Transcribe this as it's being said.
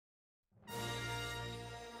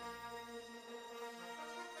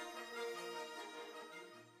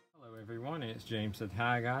everyone, it's James the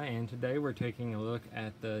Tie Guy, and today we're taking a look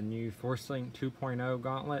at the new Force Link 2.0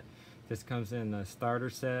 gauntlet. This comes in the starter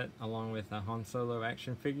set along with a Han Solo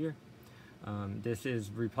action figure. This is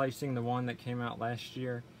replacing the one that came out last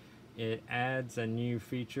year. It adds a new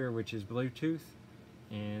feature, which is Bluetooth,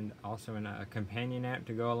 and also a companion app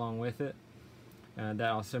to go along with it. That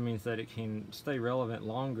also means that it can stay relevant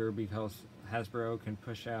longer because Hasbro can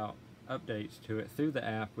push out updates to it through the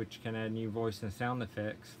app, which can add new voice and sound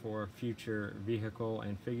effects for future vehicle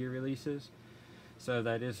and figure releases. So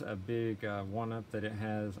that is a big one-up that it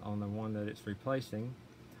has on the one that it's replacing.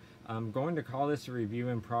 I'm going to call this a review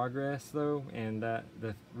in progress though, and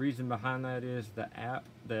the reason behind that is the app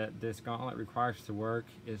that this gauntlet requires to work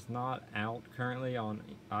is not out currently on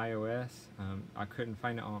iOS. I couldn't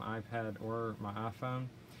find it on iPad or my iPhone.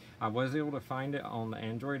 I was able to find it on the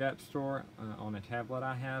Android App Store on a tablet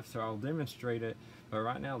I have, so I'll demonstrate it. But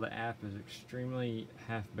right now the app is extremely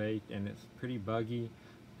half-baked and it's pretty buggy.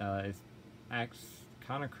 It acts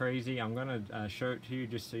kind of crazy. I'm going to show it to you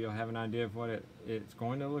just so you'll have an idea of what it's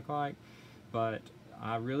going to look like. But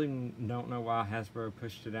I really don't know why Hasbro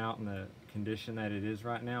pushed it out in the condition that it is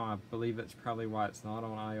right now. I believe that's probably why it's not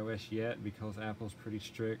on iOS yet, because Apple's pretty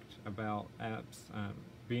strict about apps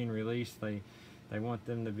being released. They want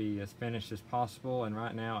them to be as finished as possible, and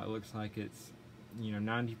right now it looks like it's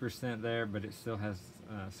 90% there, but it still has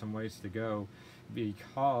some ways to go,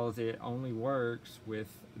 because it only works with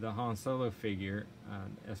the Han Solo figure.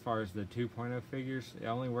 As far as the 2.0 figures, it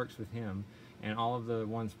only works with him, and all of the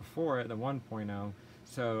ones before it, the 1.0.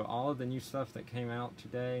 So all of the new stuff that came out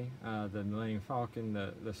today, the Millennium Falcon,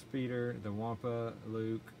 the Speeder, the Wampa,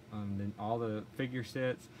 Luke, all the figure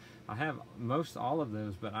sets, I have most all of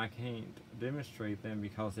those, but I can't demonstrate them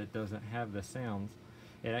because it doesn't have the sounds.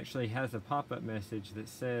 It actually has a pop-up message that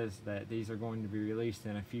says that these are going to be released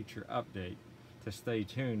in a future update, to stay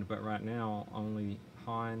tuned, but right now only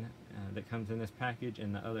Han that comes in this package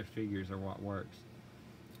and the other figures are what works.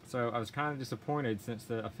 So I was kind of disappointed, since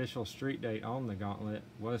the official street date on the gauntlet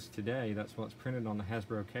was today. That's what's printed on the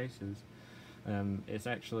Hasbro cases. It's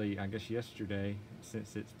actually, I guess, yesterday,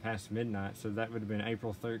 since it's past midnight, so that would have been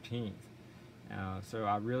April 13th. So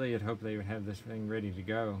I really had hoped they would have this thing ready to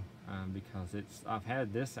go, because I've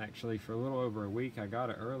had this actually for a little over a week. I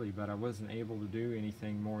got it early, but I wasn't able to do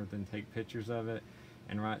anything more than take pictures of it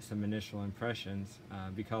and write some initial impressions,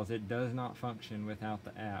 because it does not function without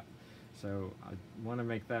the app. So I want to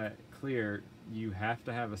make that clear. You have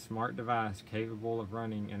to have a smart device capable of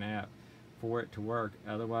running an app for it to work,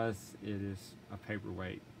 otherwise it is a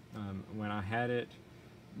paperweight. When I had it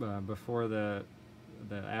before the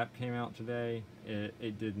app came out today,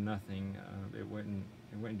 it did nothing. It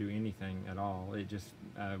wouldn't do anything at all. It just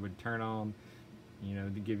would turn on,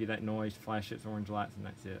 to give you that noise, flash its orange lights, and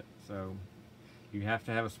that's it. So you have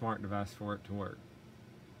to have a smart device for it to work.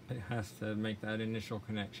 It has to make that initial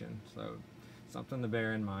connection. So something to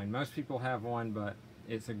bear in mind. Most people have one, but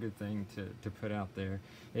it's a good thing to put out there.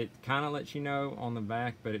 It kind of lets you know on the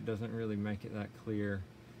back, but it doesn't really make it that clear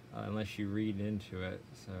unless you read into it.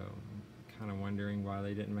 So I'm kind of wondering why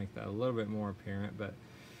they didn't make that a little bit more apparent, but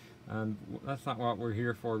that's not what we're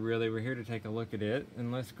here for really. We're here to take a look at it,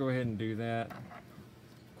 and let's go ahead and do that.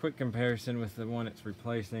 Quick comparison with the one it's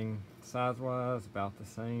replacing. Size-wise, about the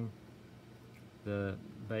same. The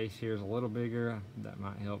base here is a little bigger. That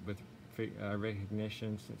might help with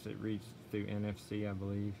recognition, since it reads through NFC, I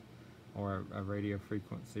believe, or a radio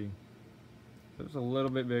frequency. So it's a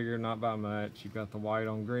little bit bigger, not by much. You've got the white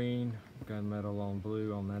on green, gunmetal on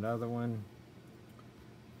blue on that other one.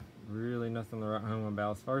 Really nothing to write home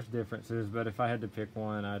about as far as differences, but if I had to pick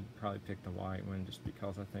one, I'd probably pick the white one, just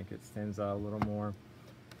because I think it stands out a little more.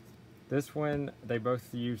 This one, they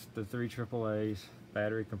both use the 3 AAAs,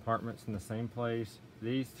 battery compartments in the same place.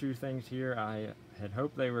 These two things here, I had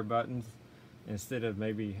hoped they were buttons instead of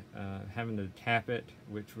maybe having to tap it,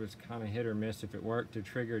 which was kind of hit or miss if it worked, to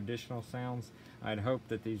trigger additional sounds. I'd hoped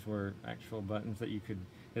that these were actual buttons that you could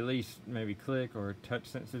at least maybe click or touch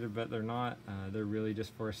sensitive, but they're not. They're really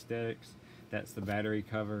just for aesthetics. That's the battery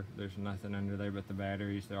cover. There's nothing under there but the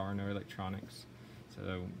batteries. There are no electronics.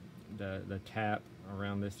 So the tap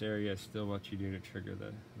around this area is still what you do to trigger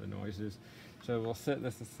the noises. So we'll set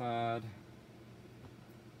this aside.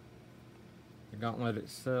 The gauntlet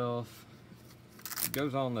itself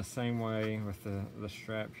goes on the same way with the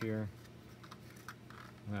strap here.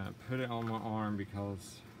 I put it on my arm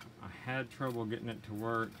because I had trouble getting it to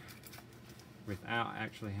work without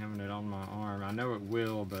actually having it on my arm. I know it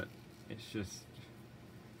will, but it's just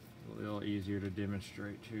a little easier to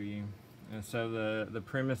demonstrate to you. And so the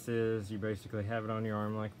premise is you basically have it on your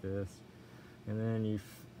arm like this, and then you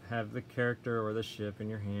have the character or the ship in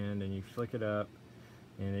your hand, and you flick it up,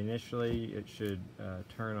 and initially it should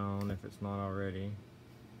turn on if it's not already.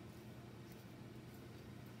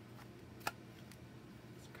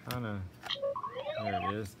 It's kind of,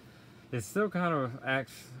 there it is. It still kind of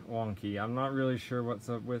acts wonky. I'm not really sure what's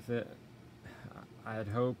up with it. I had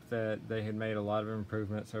hoped that they had made a lot of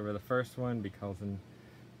improvements over the first one, because in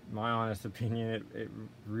my honest opinion, it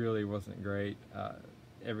really wasn't great.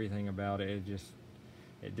 Everything about it,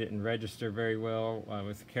 it didn't register very well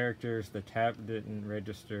with the characters. The tap didn't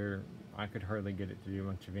register. I could hardly get it to do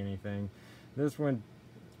much of anything. This one,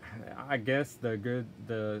 I guess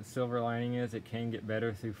the silver lining is it can get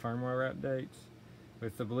better through firmware updates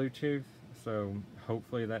with the Bluetooth, so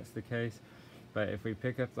hopefully that's the case. But if we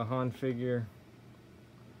pick up the Han figure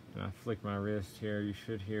and I flick my wrist here, you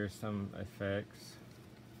should hear some effects.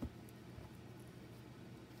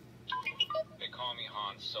 They call me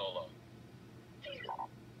Han Solo.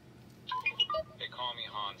 They call me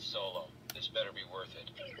Han Solo. This better be worth it.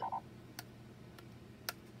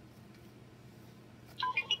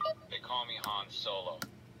 They call me Han Solo.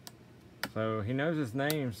 So he knows his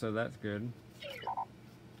name, so that's good.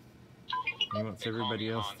 He wants everybody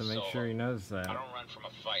else to make sure he knows that. I don't run from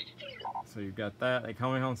a fight. So you've got that. They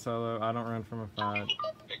call me Han Solo. I don't run from a fight.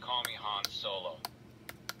 They call me Han Solo.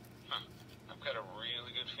 Huh. I've got a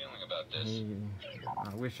really good feeling about this.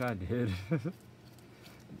 I wish I did. They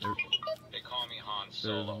call me Han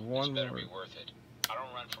Solo. This better be worth it. I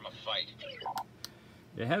don't run from a fight.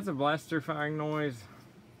 It has a blaster firing noise.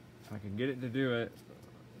 If I can get it to do it,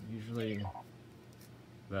 usually,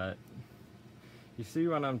 but you see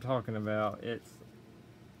what I'm talking about. They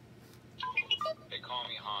call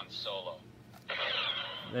me Han Solo.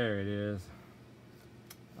 There it is.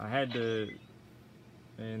 I had to,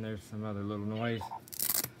 and there's some other little noise.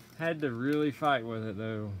 Had to really fight with it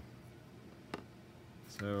though.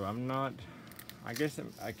 So I'm not, I guess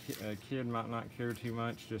a kid might not care too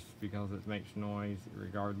much just because it makes noise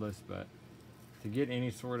regardless, but to get any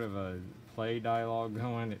sort of a play dialogue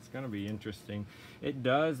going, it's going to be interesting. It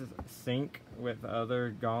does sync with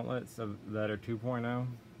other gauntlets that are 2.0.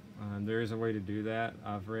 There is a way to do that,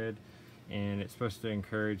 I've read, and it's supposed to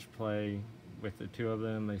encourage play with the two of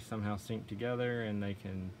them. They somehow sync together and they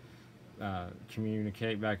can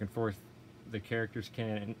communicate back and forth. The characters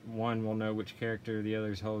can, and one will know which character the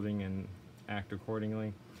other is holding and act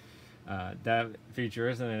accordingly. That feature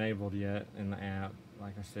isn't enabled yet in the app.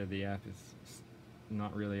 Like I said, the app is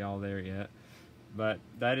not really all there yet, but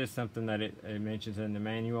that is something that it mentions in the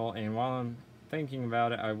manual. And while I'm thinking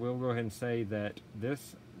about it, I will go ahead and say that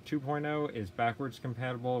this 2.0 is backwards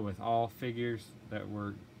compatible with all figures that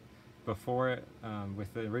were before it,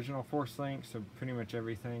 with the original Force Link, so pretty much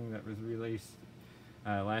everything that was released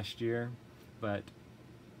last year. But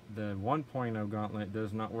the 1.0 gauntlet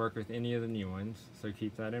does not work with any of the new ones, so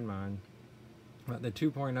keep that in mind. But the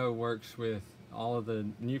 2.0 works with all of the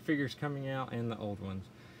new figures coming out and the old ones,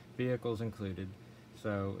 vehicles included.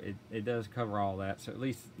 So it does cover all that, so at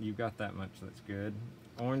least you've got that much. That's good.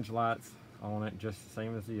 Orange lights on it, just the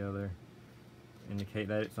same as the other, indicate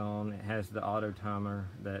that it's on. It has the auto timer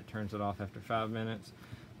that turns it off after 5 minutes.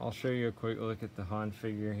 I'll show you a quick look at the Han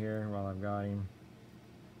figure here while I've got him.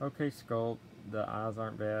 Okay sculpt, the eyes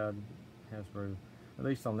aren't bad. Hasbro, at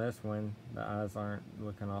least on this one, the eyes aren't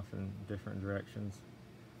looking off in different directions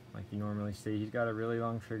like you normally see. He's got a really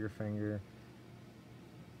long trigger finger.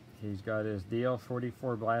 He's got his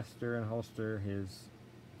DL-44 blaster and holster, his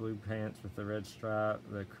blue pants with the red stripe,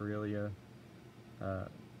 the Corellia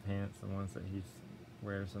pants, the ones that he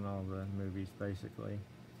wears in all the movies basically.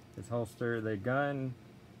 His holster, the gun,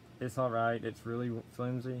 it's alright, it's really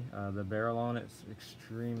flimsy. The barrel on it's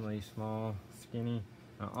extremely small, skinny.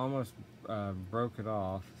 I almost broke it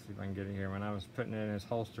off. Let's see if I can get it here. When I was putting it in his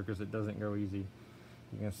holster, because it doesn't go easy.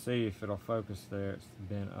 You can see if it'll focus there, it's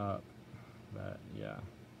bent up. But yeah,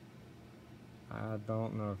 I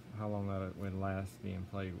don't know how long that would last being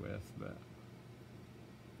played with, but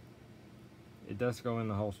it does go in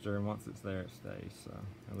the holster, and once it's there it stays, so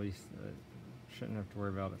at least it shouldn't have to worry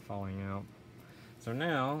about it falling out. So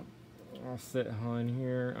now I'll sit Han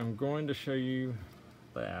here. I'm going to show you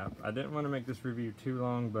the app. I didn't want to make this review too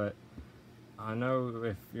long, but I know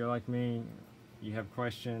if you're like me, you have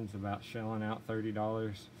questions about shelling out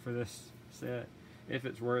 $30 for this set, if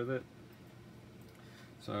it's worth it.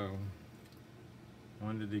 So I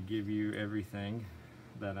wanted to give you everything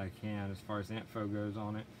that I can as far as info goes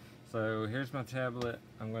on it. So here's my tablet.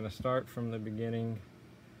 I'm going to start from the beginning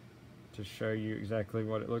to show you exactly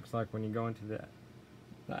what it looks like when you go into the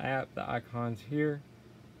app. The icon's here.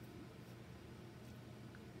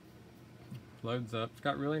 Loads up. It's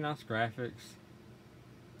got really nice graphics.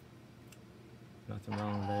 Nothing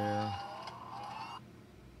wrong there.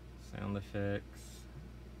 Sound effects.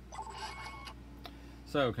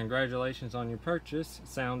 So, congratulations on your purchase.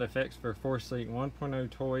 Sound effects for Force Link 1.0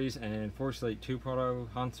 toys and Force Link 2.0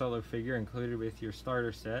 Han Solo figure included with your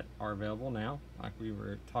starter set are available now, like we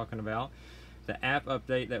were talking about. The app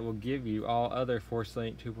update that will give you all other Force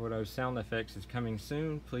Link 2.0 sound effects is coming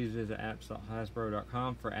soon. Please visit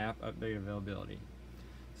apps.hasbro.com for app update availability.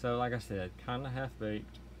 So, like I said, kind of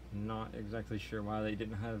half-baked. Not exactly sure why they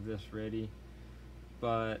didn't have this ready,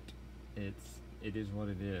 but it is what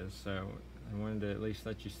it is. So I wanted to at least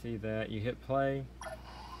let you see that. You hit play.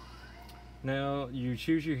 Now you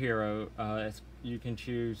choose your hero. You can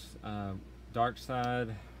choose dark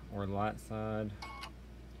side or light side.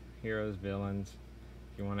 Heroes, villains.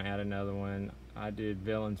 If you want to add another one, I did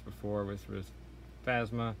villains before, which was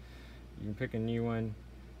Phasma. You can pick a new one.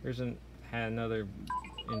 Had another.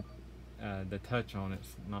 The touch on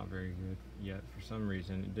it's not very good yet for some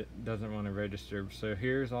reason. It doesn't want to register. So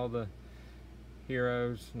here's all the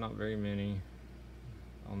heroes, not very many.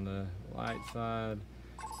 On the light side,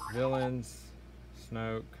 villains: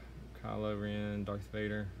 Snoke, Kylo Ren, Darth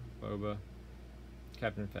Vader, Boba,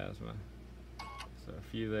 Captain Phasma. So a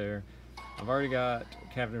few there. I've already got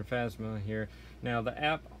Captain Phasma here. Now the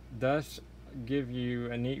app does give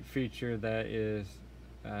you a neat feature that is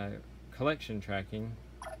collection tracking.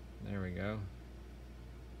 There we go.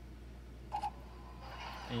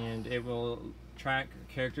 And it will track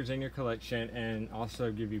characters in your collection and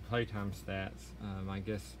also give you playtime stats. I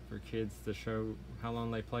guess for kids to show how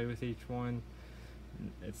long they play with each one.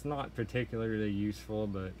 It's not particularly useful,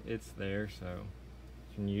 but it's there, so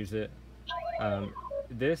you can use it.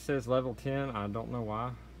 This says level 10. I don't know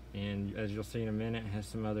why. And as you'll see in a minute, it has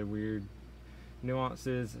some other weird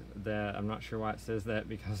nuances that I'm not sure why it says that,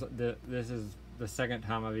 because this is the second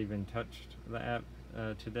time I've even touched the app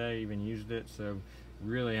today, even used it, so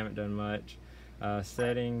really haven't done much.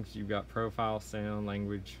 Settings, you've got profile, sound,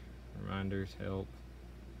 language, reminders, help,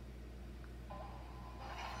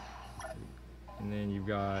 and then you've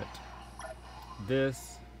got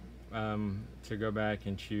this to go back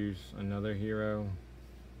and choose another hero.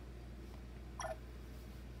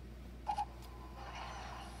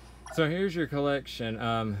 So here's your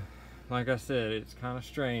collection. Like I said, it's kind of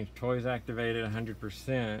strange. Toys activated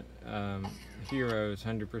 100%, heroes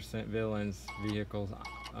 100%, villains, vehicles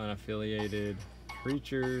unaffiliated,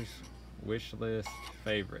 creatures, wish list,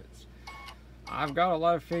 favorites. I've got a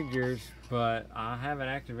lot of figures, but I haven't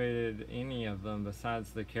activated any of them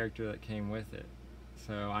besides the character that came with it.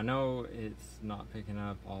 So I know it's not picking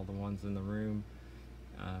up all the ones in the room.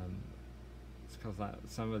 It's because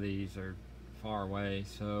some of these are far away,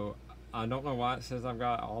 so I don't know why it says I've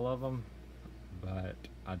got all of them, but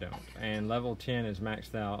I don't. And level 10 is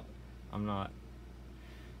maxed out. I'm not,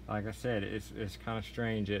 like I said, it's kind of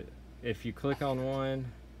strange. If you click on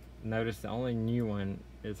one, notice the only new one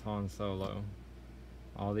is Han Solo.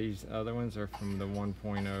 All these other ones are from the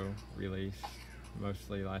 1.0 release,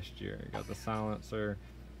 mostly last year. You got the silencer,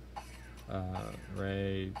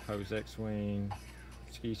 Ray, Poe's X-Wing,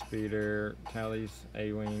 Ski Speeder, Tally's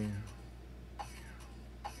A-Wing,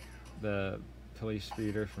 the police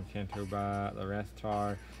speeder from Canto Bight, the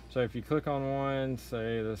Rathtar. So if you click on one,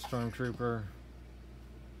 say the Stormtrooper,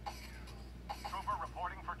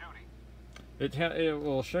 reporting for duty. it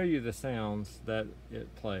will show you the sounds that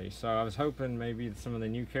it plays. So I was hoping maybe some of the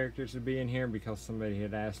new characters would be in here, because somebody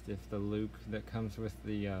had asked if the Luke that comes with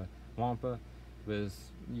the Wampa was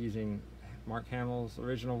using Mark Hamill's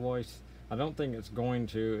original voice. I don't think it's going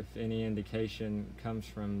to, if any indication comes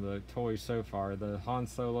from the toys so far. The Han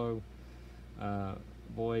Solo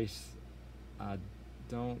voice, I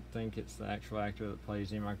don't think it's the actual actor that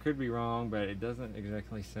plays him. I could be wrong, but it doesn't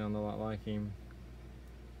exactly sound a lot like him.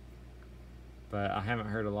 But I haven't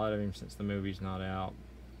heard a lot of him since the movie's not out.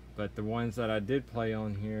 But the ones that I did play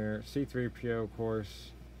on here, C-3PO, of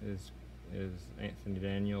course, is Anthony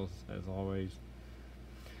Daniels, as always.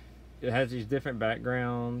 It has these different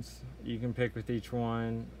backgrounds you can pick with each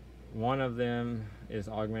one. One of them is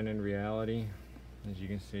augmented reality, as you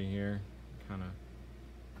can see here. Kind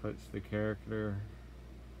of puts the character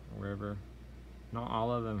wherever. Not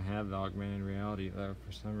all of them have the augmented reality though,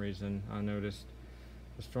 for some reason. I noticed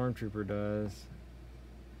the Stormtrooper does.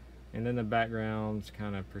 And then the backgrounds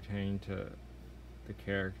kind of pertain to the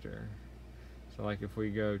character. So like if we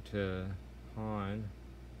go to Han,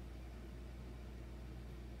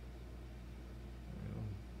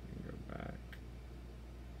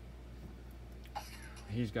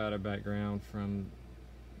 he's got a background from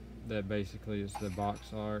that basically is the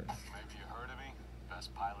box art. Maybe you heard of me?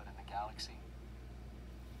 Best pilot in the galaxy.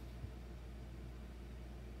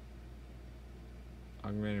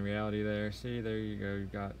 augmented reality there. See, there you go, you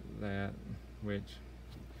got that, which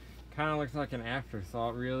kind of looks like an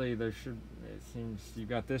afterthought. Really, it seems you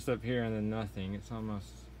got this up here and then nothing. It's almost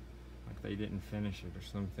like they didn't finish it or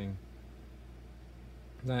something.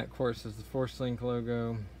 That, of course, is the ForceLink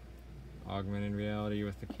logo, augmented reality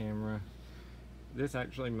with the camera. This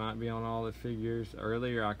actually might be on all the figures.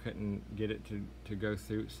 Earlier I couldn't get it to go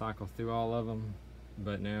through, cycle through all of them,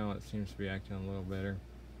 but now it seems to be acting a little better.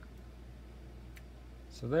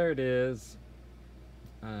 So there it is.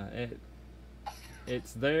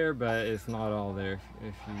 It's there, but it's not all there,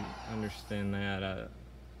 if you understand that.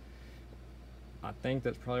 I think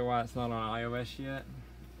that's probably why it's not on iOS yet.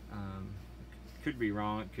 Could be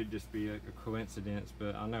wrong, it could just be a coincidence,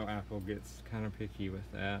 but I know Apple gets kind of picky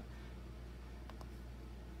with that.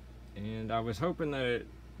 And I was hoping that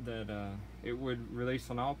it would release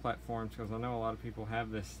on all platforms, because I know a lot of people have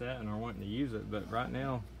this set and are wanting to use it, but right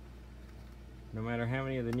now, no matter how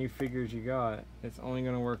many of the new figures you got, it's only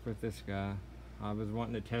going to work with this guy. I was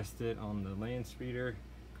wanting to test it on the land speeder,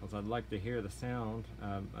 because I'd like to hear the sound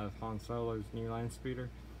of Han Solo's new land speeder,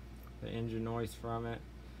 the engine noise from it,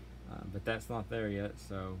 but that's not there yet.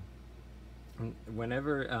 So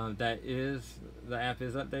whenever the app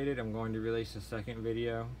is updated, I'm going to release a second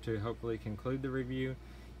video to hopefully conclude the review,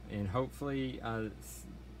 and hopefully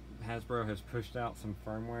Hasbro has pushed out some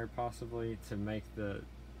firmware possibly to make the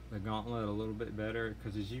gauntlet a little bit better,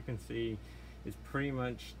 because as you can see, it's pretty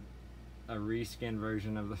much a reskin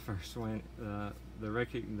version of the first one.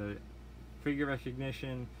 The figure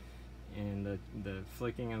recognition and the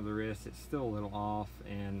flicking of the wrist, it's still a little off,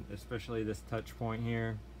 and especially this touch point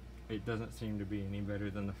here, it doesn't seem to be any better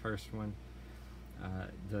than the first one.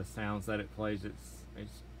 The sounds that it plays,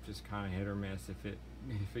 it's just kind of hit or miss if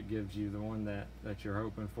it gives you the one that you're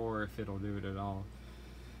hoping for, or if it'll do it at all.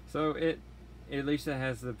 So at least it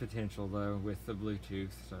has the potential though with the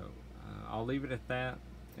Bluetooth. So I'll leave it at that.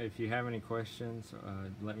 If you have any questions,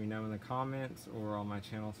 let me know in the comments or on my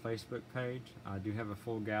channel's Facebook page. I do have a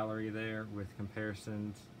full gallery there with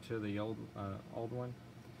comparisons to the old one.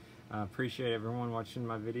 I appreciate everyone watching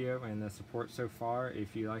my video and the support so far.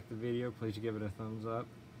 If you like the video, please give it a thumbs up.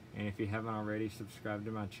 And if you haven't already, subscribe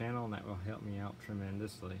to my channel, and that will help me out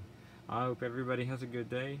tremendously. I hope everybody has a good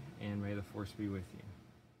day, and may the Force be with you.